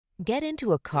Get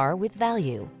into a car with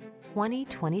value.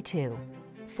 2022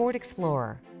 Ford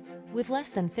Explorer. With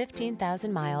less than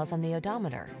 15,000 miles on the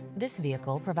odometer, this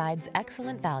vehicle provides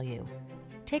excellent value.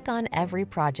 Take on every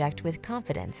project with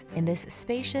confidence in this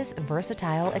spacious,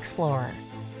 versatile Explorer.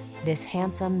 This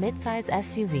handsome midsize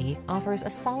SUV offers a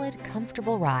solid,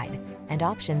 comfortable ride and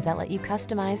options that let you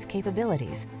customize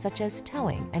capabilities such as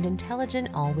towing and intelligent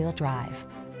all-wheel drive.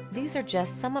 These are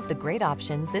just some of the great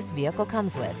options this vehicle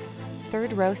comes with: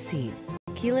 third row seat,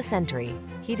 keyless entry,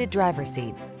 heated driver's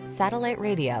seat, satellite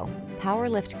radio, power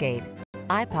liftgate,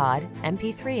 iPod,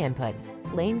 MP3 input,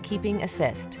 lane keeping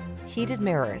assist, heated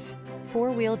mirrors,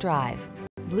 four-wheel drive,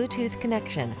 Bluetooth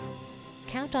connection.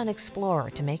 Count on Explorer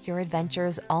to make your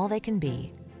adventures all they can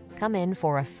be. Come in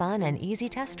for a fun and easy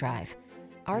test drive.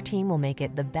 Our team will make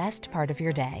it the best part of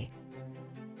your day.